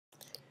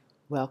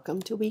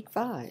Welcome to week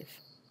 5.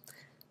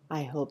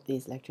 I hope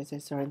these lectures are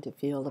starting to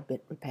feel a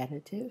bit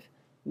repetitive,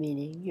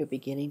 meaning you're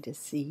beginning to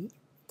see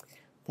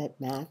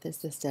that math is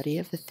the study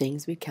of the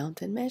things we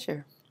count and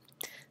measure.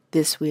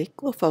 This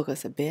week we'll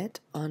focus a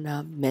bit on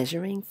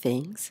measuring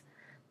things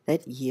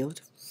that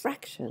yield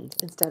fractions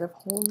instead of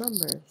whole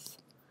numbers.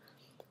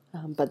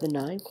 But the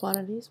 9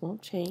 quantities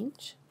won't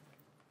change.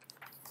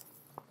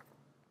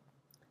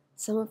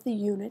 Some of the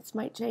units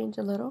might change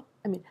a little.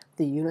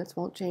 The units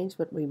won't change,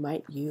 but we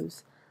might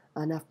use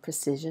enough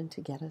precision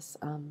to get us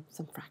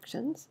some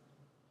fractions.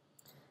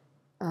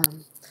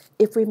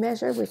 If we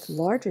measure with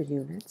larger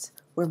units,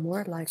 we're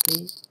more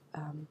likely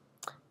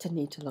to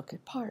need to look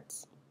at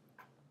parts.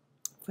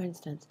 For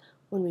instance,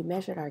 when we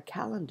measured our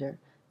calendar,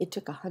 it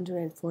took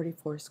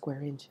 144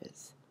 square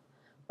inches,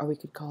 or we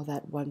could call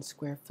that 1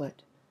 square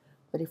foot.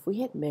 But if we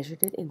had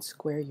measured it in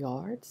square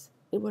yards,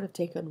 it would have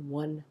taken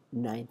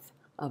 1/9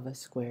 of a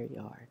square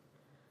yard.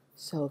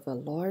 So the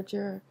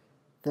larger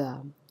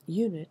the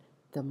unit,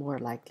 the more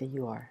likely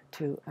you are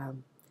to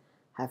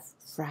have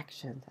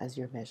fractions as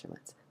your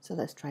measurements. So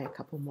let's try a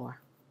couple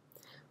more.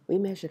 We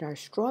measured our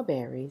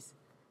strawberries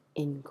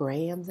in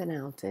grams and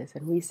ounces,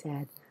 and we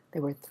said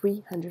there were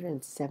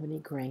 370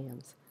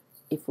 grams.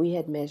 If we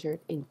had measured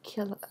in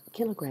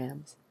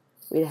kilograms,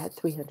 we'd have had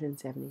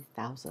 370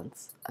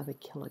 thousandths of a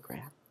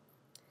kilogram.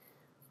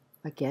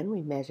 Again,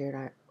 we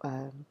measured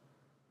when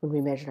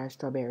we measured our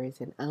strawberries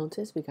in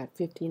ounces, we got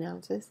 15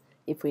 ounces.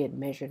 If we had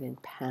measured in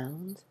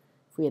pounds,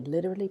 if we had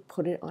literally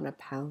put it on a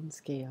pound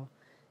scale,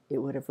 it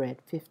would have read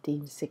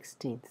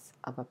 15/16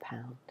 of a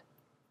pound.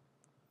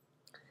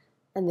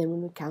 And then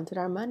when we counted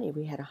our money,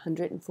 we had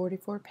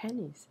 144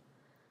 pennies.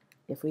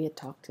 If we had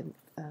counted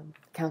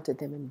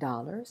them in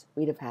dollars,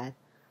 we'd have had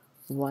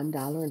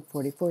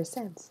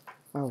 $1.44,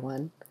 or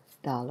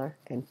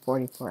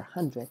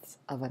 $1.44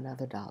 of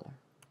another dollar.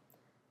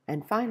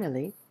 And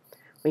finally,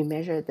 we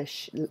measured the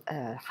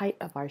height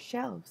of our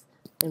shelves,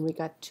 and we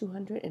got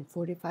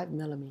 245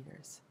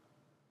 millimeters.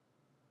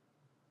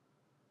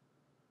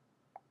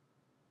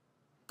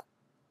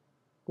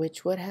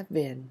 Which would have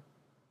been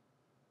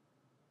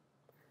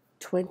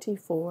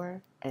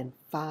 24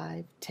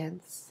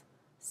 5/10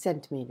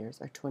 centimeters,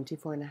 or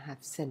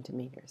 24.5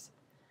 centimeters,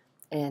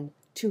 and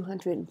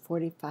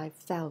 245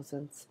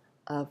 thousandths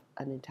of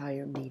an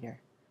entire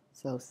meter.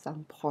 So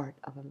some part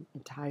of an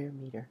entire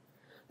meter.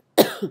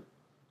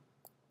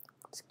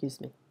 Excuse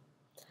me.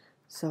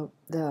 So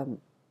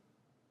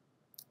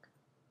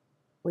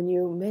when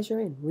you measure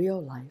in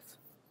real life,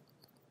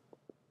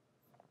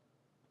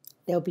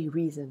 there'll be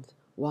reasons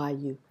why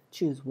you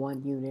choose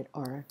one unit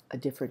or a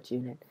different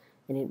unit.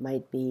 And it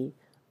might be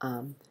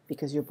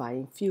because you're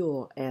buying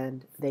fuel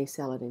and they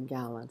sell it in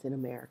gallons in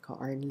America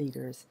or in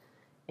liters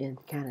in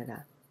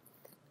Canada.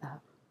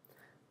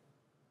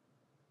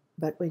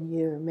 But when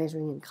you're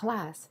measuring in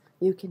class,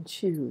 you can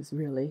choose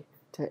really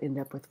to end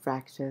up with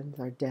fractions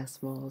or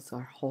decimals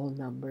or whole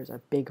numbers or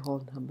big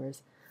whole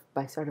numbers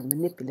by sort of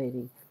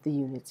manipulating the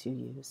units you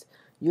use.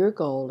 Your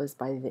goal is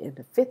by the end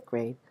of 5th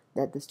grade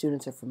that the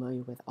students are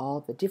familiar with all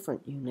the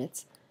different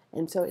units,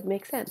 and so it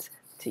makes sense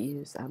to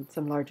use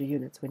some larger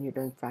units when you're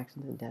doing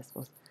fractions and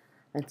decimals,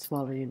 and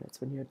smaller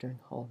units when you're doing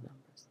whole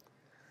numbers.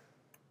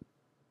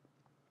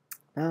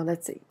 Now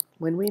let's see.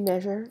 When we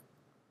measure,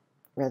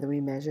 whether we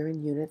measure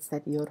in units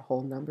that yield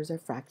whole numbers or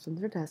fractions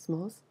or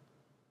decimals,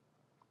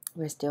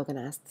 we're still going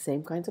to ask the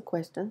same kinds of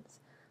questions.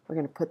 We're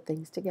going to put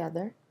things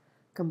together,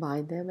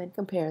 combine them and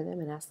compare them,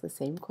 and ask the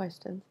same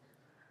questions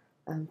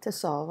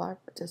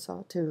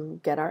to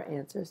get our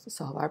answers, to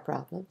solve our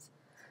problems.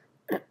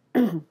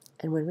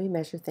 And when we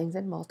measure things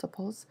in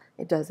multiples,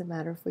 it doesn't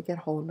matter if we get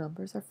whole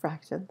numbers or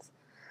fractions.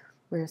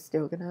 We're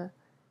still going to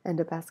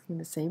end up asking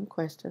the same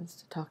questions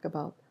to talk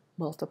about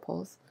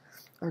multiples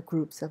or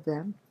groups of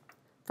them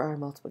for our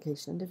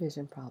multiplication and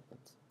division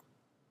problems.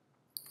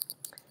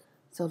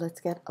 So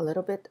let's get a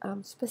little bit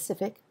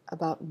specific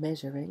about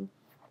measuring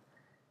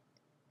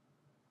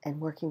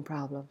and working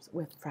problems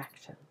with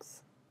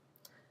fractions.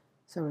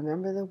 So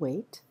remember the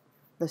weight.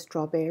 The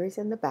strawberries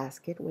in the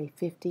basket weigh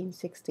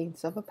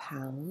 15/16 of a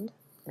pound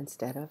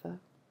instead of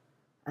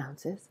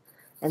ounces,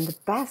 and the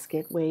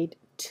basket weighed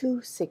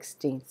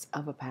 2/16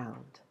 of a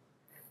pound.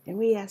 And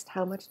we asked,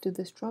 how much do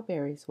the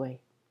strawberries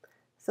weigh?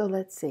 So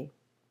let's see.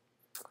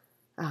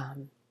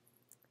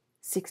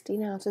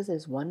 16 ounces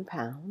is 1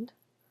 pound.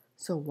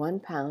 So 1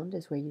 pound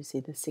is where you see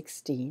the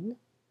 16.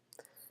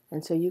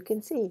 And so you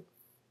can see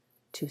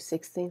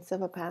 2/16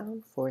 of a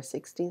pound,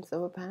 4/16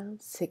 of a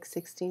pound,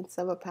 6/16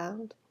 of a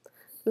pound.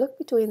 Look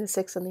between the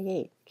 6 and the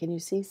 8. Can you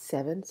see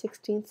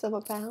 7/16 of a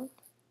pound?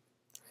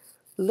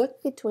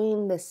 Look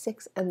between the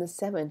 6 and the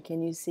 7.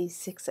 Can you see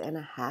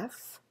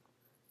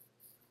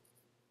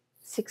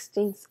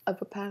 6.5/16 of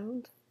a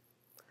pound?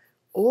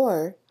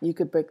 Or you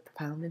could break the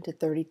pound into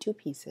 32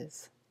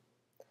 pieces.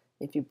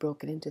 If you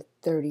broke it into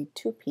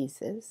 32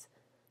 pieces,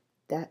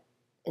 that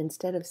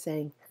instead of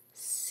saying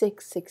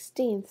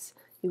 6/16,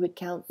 you would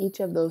count each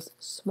of those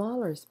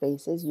smaller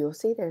spaces. You'll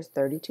see there's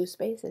 32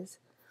 spaces.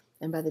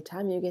 And by the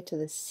time you get to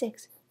the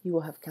 6, you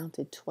will have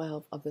counted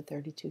 12 of the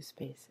 32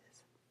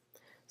 spaces.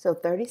 So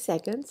 30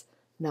 seconds,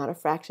 not a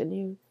fraction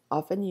you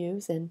often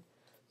use in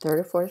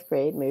 3rd or 4th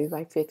grade, maybe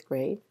by 5th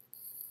grade.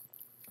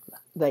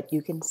 But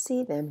you can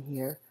see them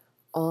here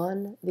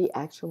on the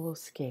actual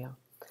scale.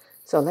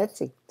 So let's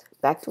see.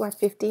 Back to our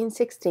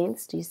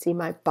 15/16. Do you see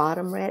my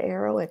bottom red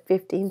arrow at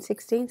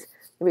 15/16?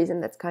 The reason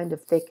that's kind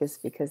of thick is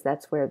because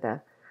that's where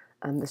the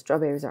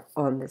strawberries are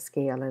on the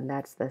scale, and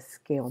that's the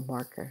scale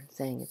marker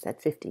saying it's at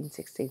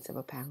 15/16 of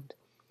a pound.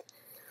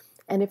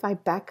 And if I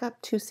back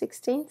up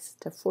 2/16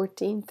 to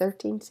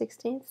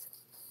 14/13/16,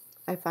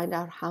 I find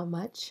out how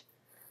much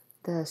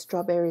the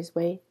strawberries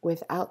weigh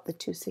without the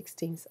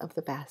 2/16 of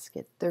the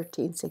basket,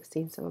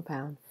 13/16 of a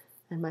pound.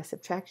 And my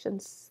subtraction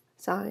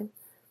sign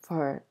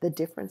for the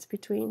difference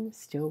between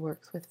still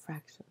works with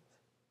fractions.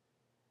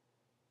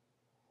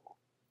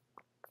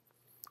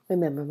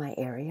 Remember my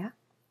area.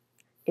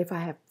 If I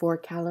have 4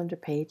 calendar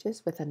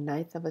pages with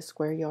 1/9 of a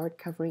square yard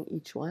covering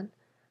each one,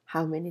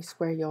 how many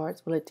square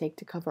yards will it take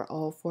to cover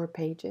all 4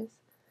 pages?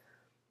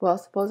 Well,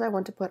 suppose I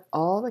want to put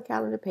all the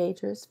calendar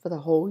pages for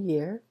the whole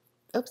year.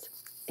 Oops,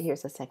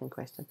 here's a second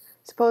question.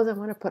 Suppose I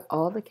want to put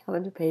all the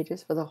calendar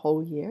pages for the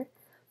whole year.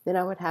 Then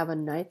I would have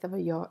 1/9 of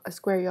a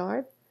square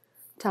yard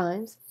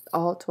times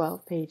all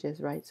 12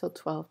 pages, right? So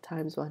 12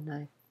 times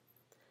 1/9.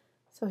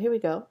 So here we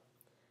go.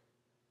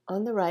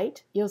 On the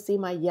right, you'll see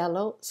my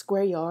yellow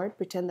square yard.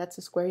 Pretend that's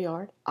a square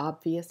yard.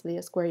 Obviously,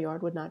 a square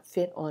yard would not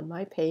fit on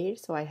my page,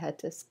 so I had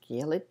to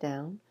scale it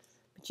down.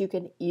 But you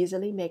can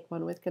easily make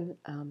one with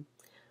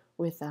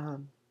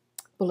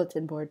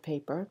bulletin board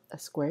paper, a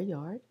square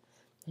yard.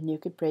 And you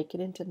could break it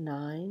into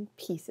 9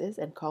 pieces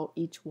and call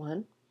each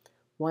one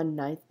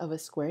 1/9 of a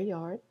square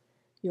yard.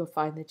 You'll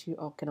find that you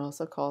can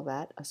also call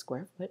that a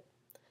square foot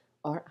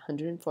or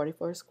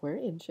 144 square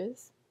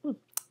inches.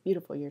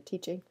 Beautiful, you're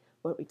teaching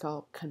what we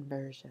call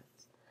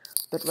conversions.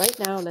 But right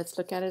now, let's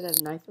look at it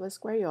as 1/9 of a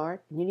square yard.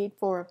 You need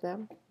 4 of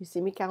them. You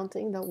see me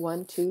counting the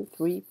 1, 2,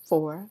 3,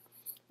 4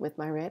 with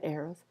my red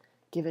arrows,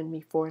 giving me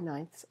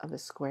 4/9 of a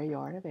square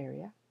yard of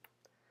area.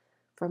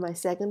 For my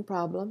second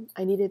problem,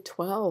 I needed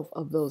 12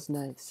 of those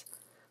 9ths.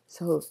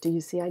 So do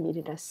you see I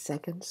needed a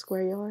second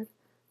square yard?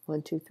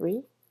 1, 2,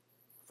 3,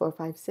 4,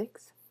 5,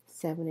 6,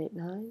 7, 8,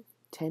 9,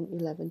 10,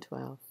 11,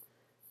 12.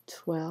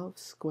 12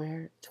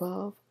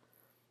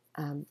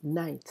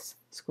 9ths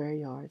square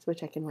yards,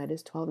 which I can write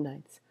as 12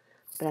 9ths.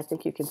 But I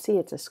think you can see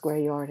it's a square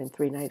yard and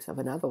 3 9ths of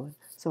another one.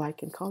 So I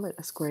can call it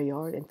a square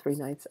yard and 3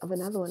 9ths of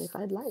another one if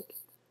I'd like.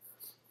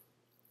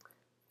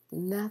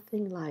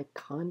 Nothing like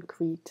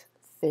concrete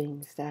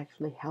things to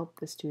actually help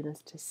the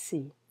students to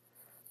see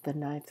the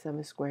 9ths of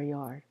a square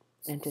yard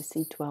and to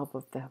see 12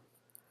 of them.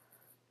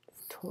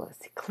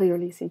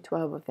 Clearly see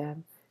 12 of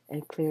them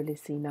and clearly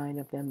see 9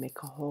 of them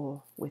make a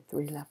whole with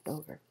 3 left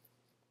over.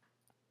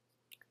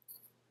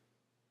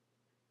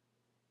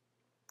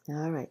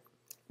 All right,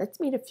 let's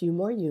meet a few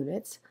more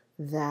units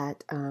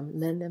that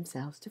lend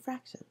themselves to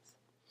fractions.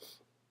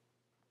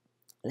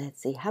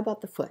 Let's see, how about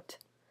the foot?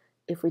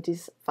 If we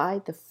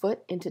divide the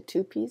foot into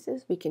 2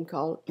 pieces, we can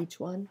call each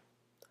one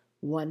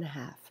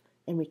 1/2,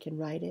 and we can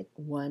write it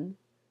 1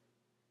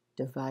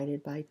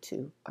 divided by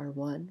 2, or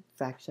 1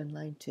 fraction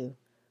line 2,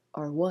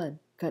 or 1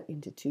 cut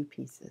into 2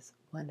 pieces,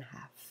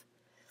 1/2.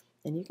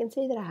 And you can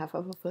see that 1/2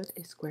 of a foot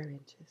is square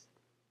inches.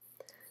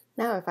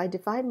 Now, if I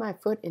divide my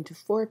foot into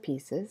 4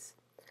 pieces,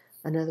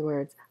 in other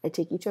words, I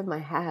take each of my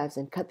halves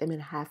and cut them in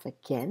half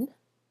again,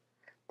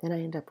 then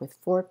I end up with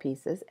 4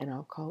 pieces, and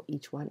I'll call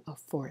each one a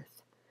 1/4.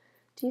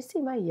 Do you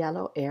see my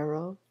yellow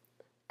arrow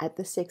at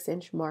the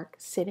 6-inch mark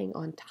sitting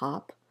on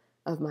top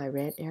of my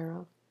red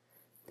arrow?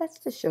 That's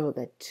to show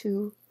that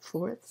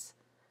 2/4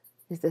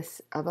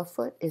 of a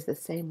foot is the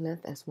same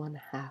length as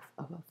 1/2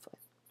 of a foot.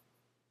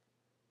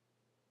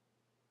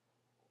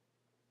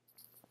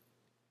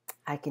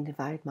 I can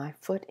divide my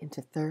foot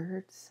into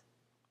 1/3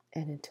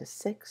 and into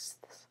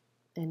 1/6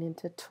 and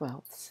into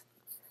 1/12.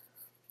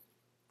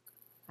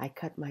 I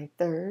cut my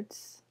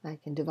 1/3. I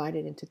can divide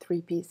it into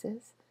 3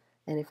 pieces.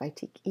 And if I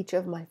take each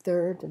of my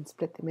 1/3 and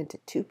split them into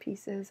 2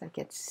 pieces, I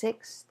get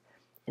 1/6.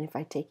 And if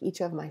I take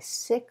each of my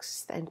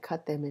 1/6 and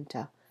cut them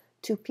into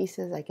 2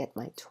 pieces, I get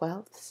my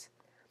 1/12.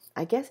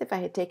 I guess if I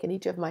had taken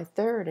each of my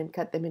 1/3 and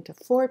cut them into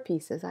 4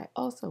 pieces, I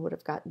also would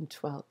have gotten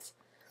 1/12.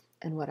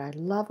 And what I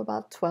love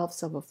about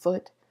 1/12 of a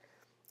foot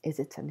is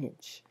it's an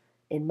inch.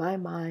 In my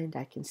mind,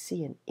 I can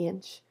see an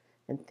inch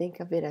and think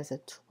of it as a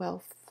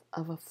 1/12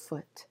 of a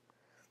foot.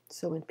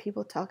 So when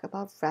people talk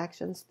about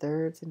fractions,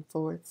 1/3 and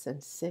 4ths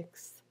and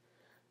 6ths,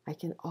 I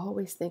can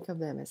always think of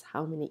them as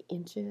how many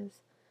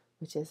inches,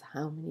 which is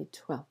how many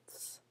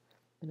 1/12ths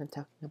when I'm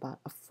talking about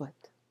a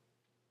foot.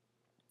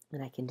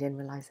 And I can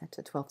generalize that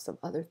to 1/12ths of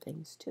other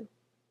things too.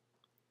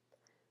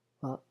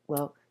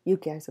 Well, you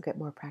guys will get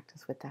more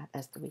practice with that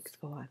as the weeks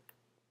go on.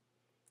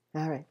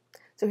 All right,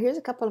 so here's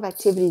a couple of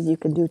activities you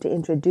can do to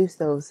introduce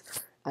those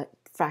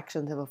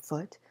fractions of a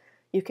foot.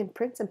 You can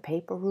print some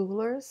paper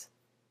rulers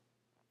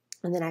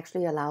and then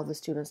actually allow the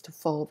students to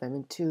fold them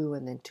in 2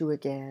 and then 2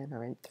 again,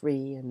 or in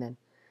 3 and then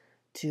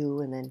 2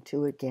 and then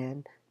 2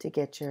 again to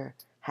get your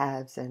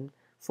halves and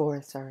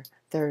 4ths or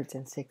 1/3s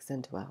and 6ths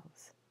and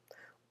 12ths.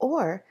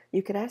 Or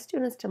you could ask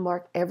students to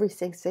mark every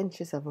 6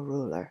 inches of a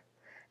ruler,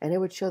 and it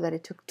would show that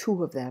it took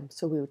 2 of them,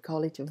 so we would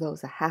call each of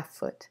those a half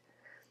foot.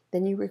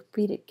 Then you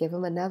repeat it, give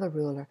them another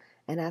ruler,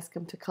 and ask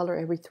them to color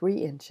every 3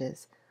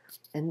 inches,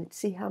 and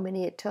see how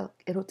many it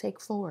took. It'll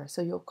take 4,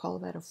 so you'll call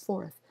that a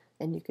fourth,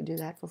 and you can do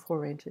that for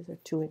 4 inches or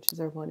 2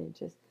 inches or 1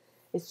 inch.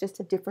 It's just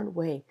a different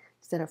way.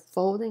 Instead of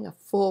folding a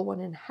full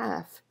one in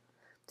half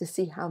to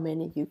see how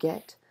many you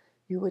get,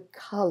 you would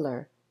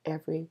color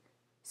every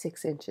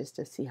 6 inches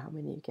to see how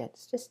many you get.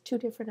 It's just 2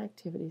 different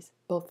activities,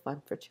 both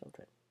fun for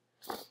children.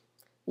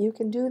 You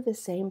can do the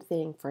same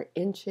thing for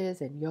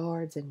inches and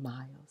yards and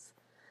miles.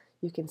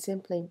 You can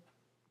simply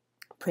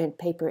print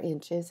paper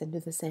inches and do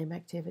the same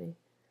activity.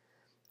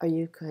 Or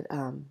you could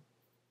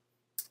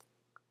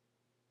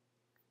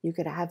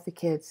have the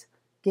kids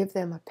give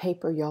them a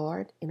paper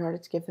yard. In order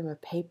to give them a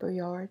paper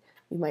yard,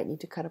 you might need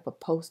to cut up a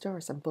poster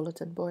or some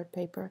bulletin board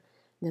paper.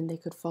 Then they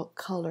could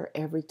color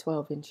every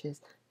 12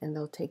 inches, and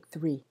they'll take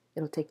 3.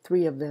 It'll take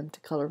 3 of them to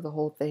color the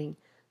whole thing.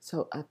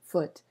 So a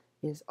foot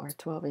or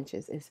 12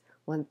 inches is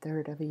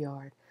 1/3 of a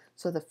yard.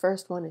 So the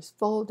first one is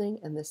folding,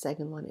 and the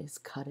second one is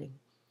cutting.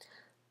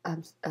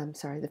 I'm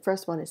sorry, the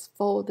first one is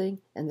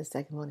folding, and the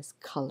second one is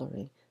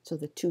coloring. So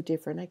the 2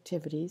 different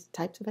activities,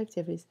 types of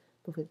activities,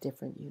 but with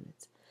different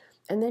units.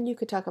 And then you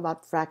could talk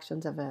about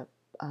fractions of a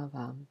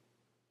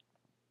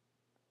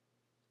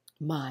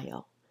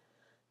mile.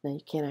 Now,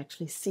 you can't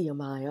actually see a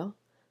mile,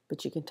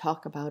 but you can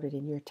talk about it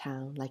in your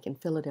town. Like in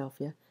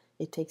Philadelphia,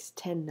 it takes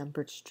 10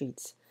 numbered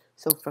streets.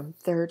 So from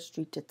 3rd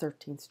Street to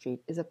 13th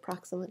Street is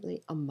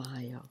approximately a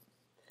mile.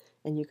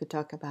 And you could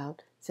talk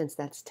about, since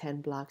that's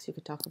 10 blocks, you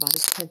could talk about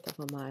 1/10 of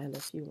a mile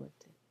if you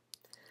wanted.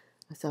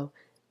 So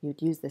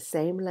you'd use the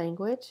same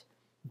language,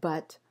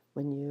 but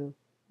you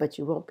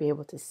won't be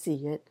able to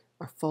see it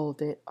or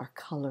fold it or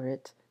color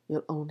it.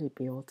 You'll only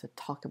be able to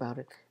talk about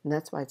it. And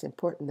that's why it's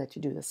important that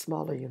you do the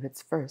smaller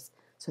units first,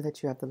 so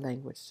that you have the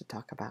language to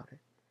talk about it.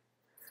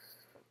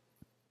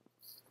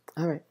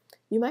 All right,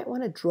 you might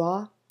want to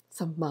draw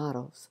some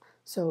models.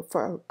 So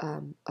for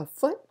a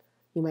foot,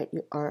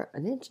 or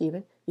an inch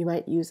even, you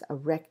might use a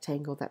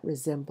rectangle that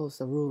resembles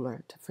the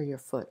ruler for your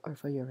foot or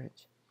for your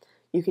inch.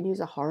 You can use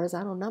a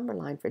horizontal number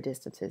line for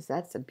distances.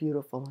 That's a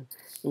beautiful one.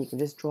 And you can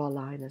just draw a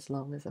line as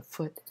long as a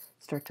foot,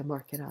 start to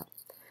mark it up.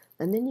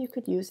 And then you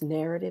could use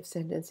narrative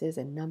sentences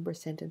and number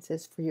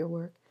sentences for your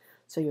work.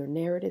 So your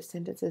narrative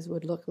sentences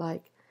would look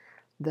like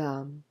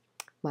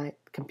my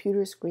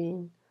computer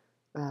screen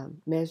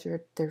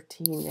measured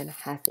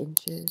 13.5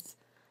 inches.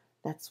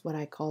 That's what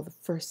I call the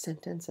first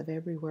sentence of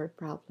every word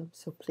problem.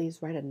 So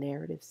please write a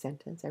narrative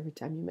sentence every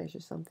time you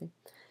measure something.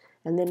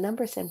 And then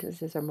number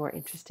sentences are more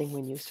interesting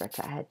when you start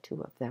to add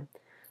 2 of them.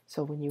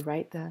 So when you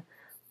write the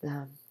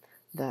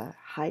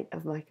height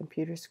of my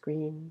computer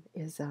screen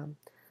is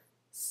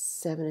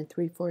 7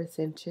 3/4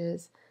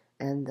 inches,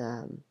 and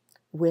the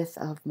width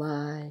of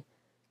my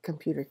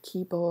computer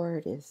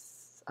keyboard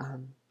is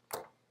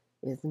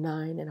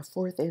 9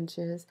 1/4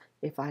 inches.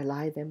 If I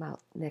lie them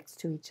out next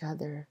to each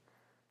other,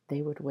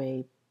 they would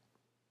weigh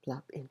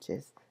plop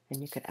inches,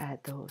 and you could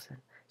add those.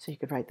 And so you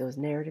could write those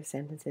narrative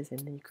sentences, and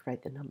then you could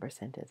write the number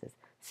sentences.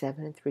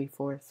 7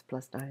 3/4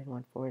 plus 9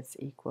 1/4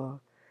 equal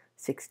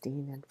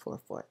 16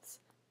 4/4.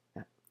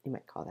 You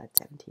might call that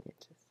 17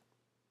 inches.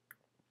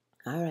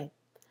 All right,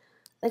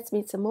 let's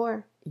meet some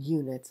more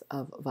units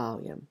of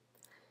volume.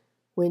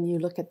 When you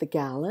look at the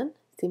gallon,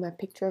 see my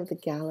picture of the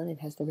gallon, it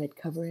has the red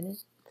cover in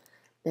it.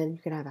 Then you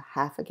could have a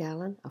 1/2 a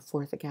gallon, a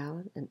 1/4 a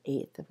gallon, an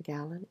 1/8 of a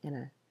gallon, and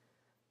a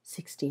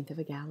 1/16 of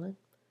a gallon.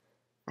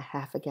 A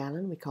 1/2 a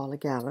gallon we call a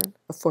gallon,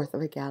 a 1/4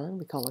 of a gallon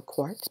we call a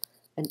quart,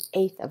 an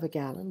 1/8 of a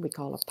gallon we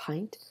call a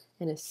pint,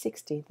 and a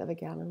 1/16 of a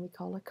gallon we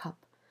call a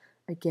cup.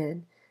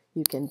 Again,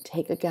 you can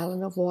take a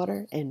gallon of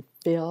water and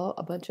fill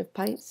a bunch of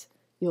pints.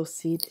 You'll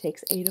see it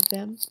takes 8 of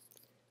them.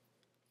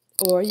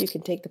 Or you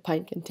can take the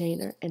pint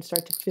container and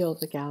start to fill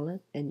the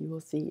gallon, and you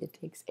will see it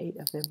takes 8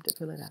 of them to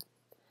fill it up.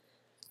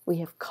 We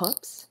have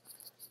cups.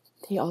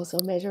 They also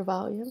measure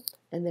volume.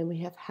 And then we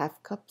have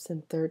 1/2 cups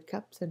and 1/3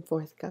 cups and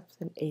 1/4 cups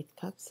and 1/8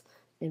 cups.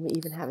 And we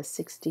even have a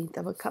 1/16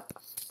 of a cup.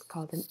 It's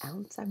called an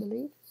ounce, I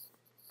believe.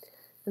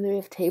 And then we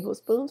have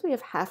tablespoons. We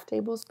have 1/2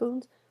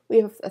 tablespoons. We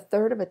have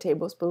 1/3 of a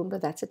tablespoon,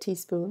 but that's a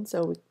teaspoon,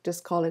 so we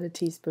just call it a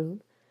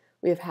teaspoon.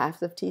 We have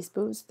 1/2 of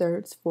teaspoons,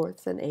 1/3s,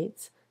 4ths, and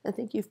 1/8s. I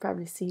think you've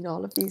probably seen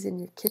all of these in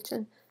your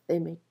kitchen. They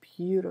make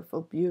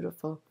beautiful,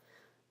 beautiful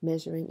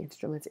measuring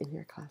instruments in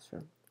your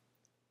classroom.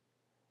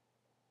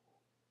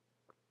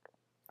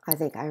 I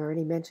think I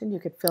already mentioned you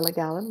could fill a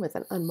gallon with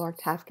an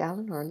unmarked 1/2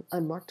 gallon or an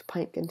unmarked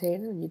pint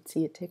container, and you'd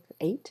see it take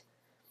 8.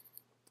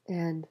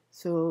 And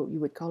so you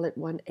would call it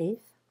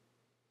 1/8.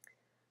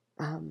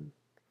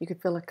 You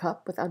could fill a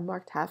cup with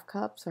unmarked 1/2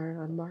 cups or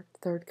unmarked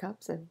 1/3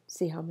 cups and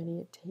see how many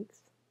it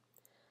takes.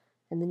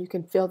 And then you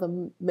can fill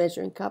the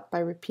measuring cup by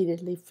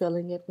repeatedly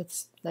filling it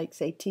with, like,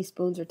 say,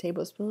 teaspoons or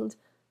tablespoons.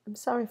 I'm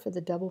sorry for the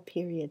double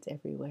periods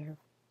everywhere.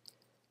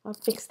 I'll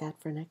fix that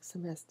for next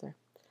semester.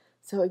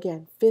 So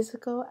again,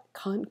 physical,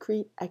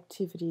 concrete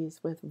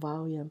activities with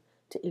volume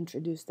to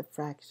introduce the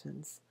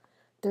fractions.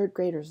 Third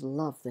graders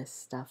love this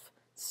stuff.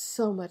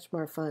 So much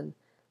more fun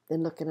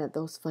than looking at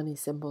those funny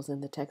symbols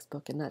in the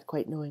textbook and not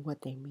quite knowing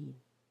what they mean.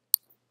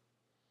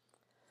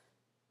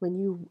 When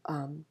you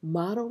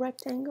model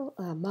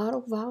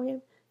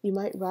volume, you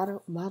might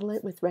model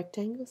it with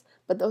rectangles,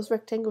 but those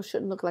rectangles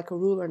shouldn't look like a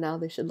ruler now.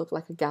 They should look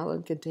like a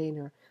gallon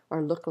container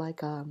or look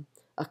like a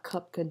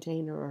cup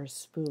container or a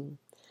spoon.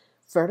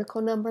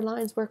 Vertical number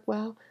lines work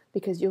well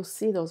because you'll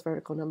see those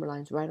vertical number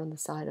lines right on the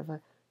side of a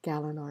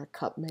gallon or a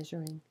cup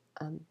measuring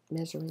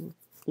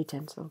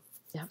utensil.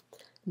 Yeah.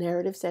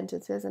 Narrative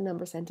sentences and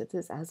number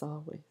sentences as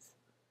always.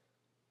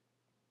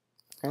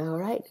 All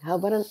right, how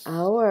about an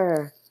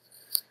hour?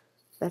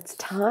 That's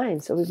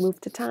time, so we've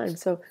moved to time.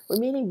 So we're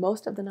meeting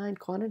most of the 9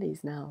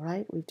 quantities now,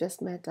 right? We've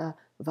just met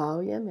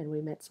volume and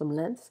we met some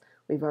lengths.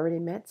 We've already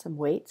met some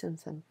weights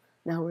and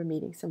now we're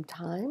meeting some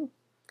time.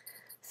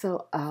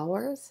 So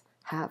hours,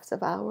 halves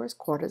of hours,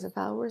 quarters of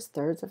hours,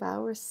 thirds of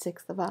hours,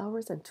 sixths of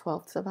hours, and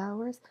twelfths of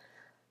hours.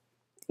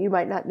 You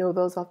might not know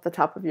those off the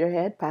top of your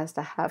head, past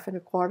a half and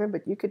a quarter,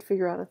 but you could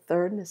figure out a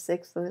third and a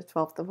sixth and a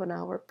twelfth of an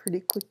hour pretty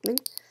quickly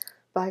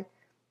by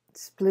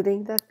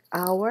splitting the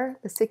hour,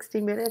 the 60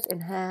 minutes,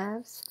 in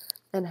halves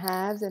and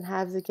halves and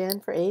halves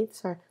again for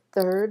eighths, or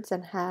thirds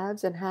and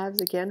halves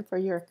again for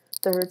your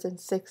thirds and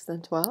sixths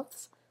and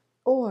twelfths.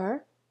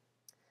 Or,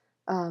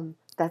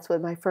 that's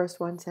what my first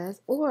one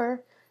says.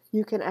 Or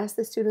you can ask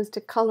the students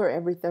to color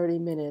every 30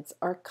 minutes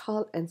or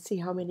and see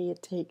how many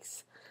it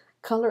takes.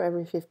 Color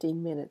every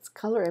 15 minutes,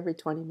 color every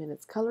 20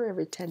 minutes, color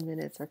every 10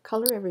 minutes, or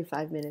color every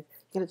 5 minutes.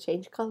 You're going to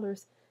change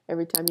colors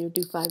every time you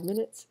do 5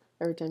 minutes,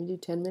 every time you do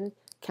 10 minutes.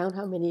 Count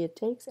how many it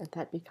takes, and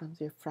that becomes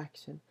your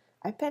fraction.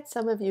 I bet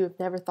some of you have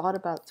never thought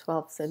about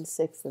twelfths and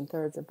sixths and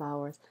thirds of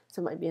hours,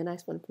 so it might be a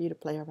nice one for you to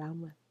play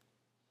around with.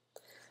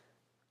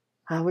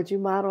 How would you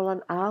model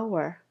an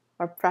hour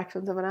or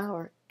fractions of an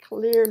hour?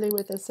 Clearly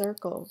with a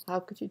circle. How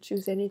could you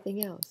choose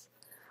anything else?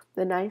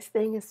 The nice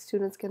thing is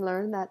students can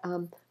learn that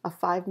a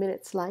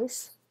 5-minute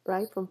slice,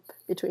 right, from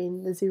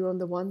between the 0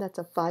 and the 1, that's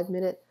a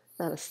 5-minute,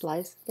 not a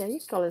slice. Yeah, you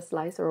call it a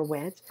slice or a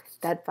wedge.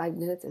 That 5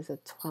 minutes is a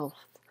 12th.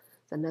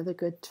 Another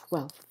good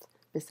 12th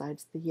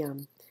besides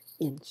the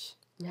inch.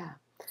 Yeah.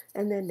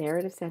 And then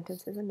narrative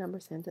sentences and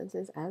number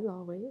sentences as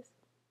always.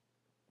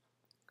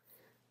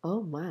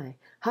 Oh my.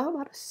 How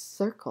about a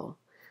circle?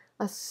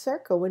 A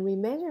circle, when we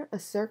measure a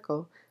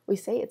circle, we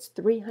say it's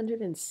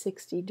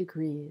 360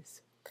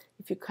 degrees.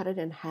 If you cut it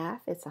in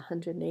half, it's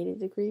 180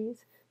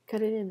 degrees.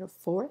 Cut it in a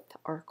fourth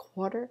or a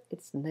quarter,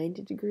 it's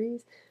 90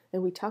 degrees.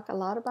 And we talk a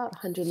lot about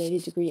 180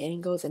 degree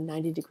angles and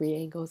 90 degree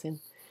angles in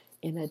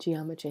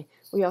geometry.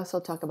 We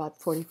also talk about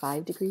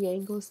 45 degree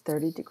angles,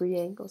 30 degree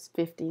angles,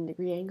 15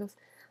 degree angles.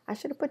 I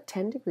should have put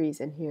 10 degrees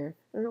in here.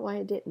 I don't know why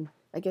I didn't.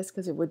 I guess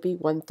because it would be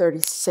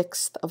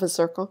 1/36th of a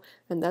circle,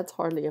 and that's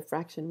hardly a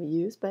fraction we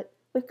use, but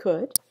we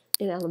could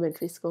in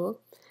elementary school.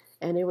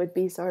 And it would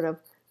be sort of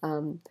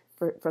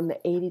from the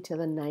 80 to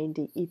the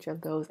 90, each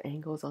of those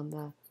angles on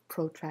the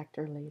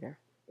protractor later.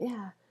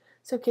 Yeah.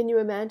 So can you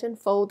imagine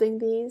folding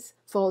these?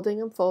 Folding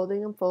them,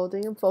 folding them,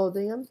 folding them,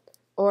 folding them?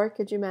 Or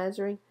could you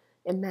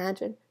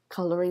imagine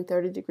coloring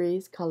 30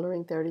 degrees,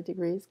 coloring 30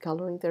 degrees,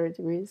 coloring 30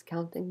 degrees,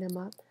 counting them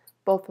up?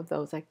 Both of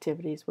those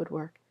activities would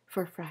work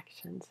for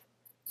fractions.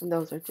 And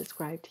those are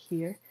described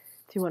here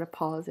if you want to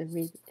pause and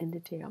read in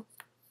detail.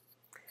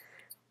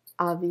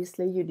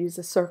 Obviously, you'd use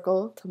a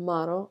circle to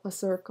model a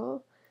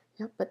circle.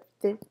 Yeah,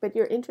 but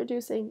you're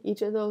introducing,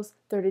 each of those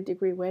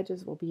 30-degree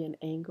wedges will be an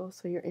angle,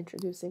 so you're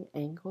introducing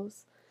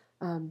angles.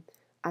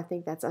 I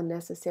think that's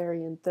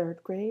unnecessary in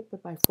 3rd grade,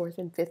 but by 4th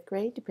and 5th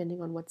grade,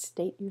 depending on what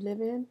state you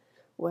live in,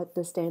 what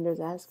the standards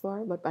ask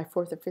for, but by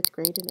 4th or 5th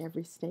grade in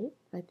every state,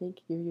 I think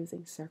you're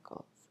using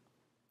circles.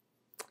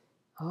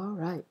 All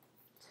right.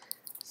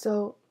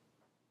 So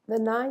the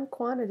 9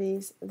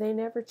 quantities, they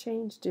never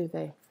change, do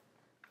they?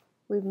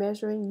 We're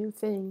measuring new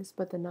things,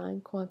 but the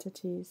 9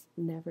 quantities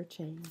never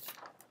change.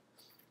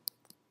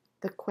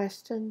 The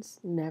questions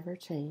never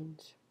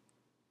change.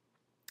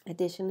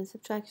 Addition and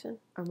subtraction,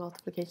 or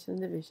multiplication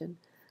and division,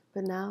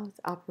 but now it's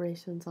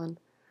operations on,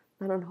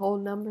 not on whole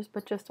numbers,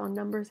 but just on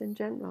numbers in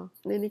general.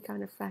 And any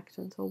kind of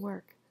fractions will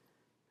work,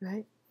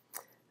 right?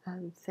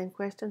 Same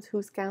questions,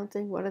 who's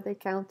counting, what are they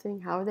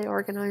counting, how are they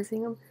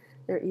organizing them?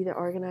 They're either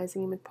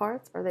organizing them in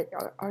parts or they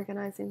are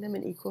organizing them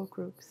in equal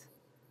groups.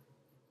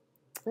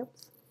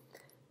 Oops.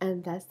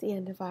 And that's the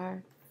end of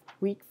our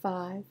week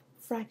 5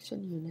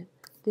 fraction unit.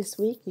 This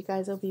week, you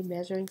guys will be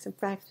measuring some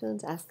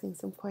fractions, asking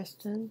some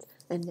questions,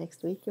 and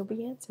next week you'll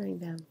be answering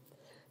them.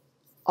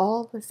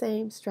 All the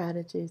same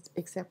strategies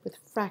except with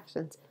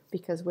fractions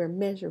because we're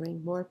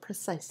measuring more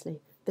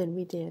precisely than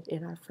we did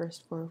in our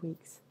first 4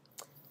 weeks.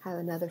 Have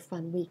another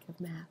fun week of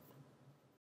math.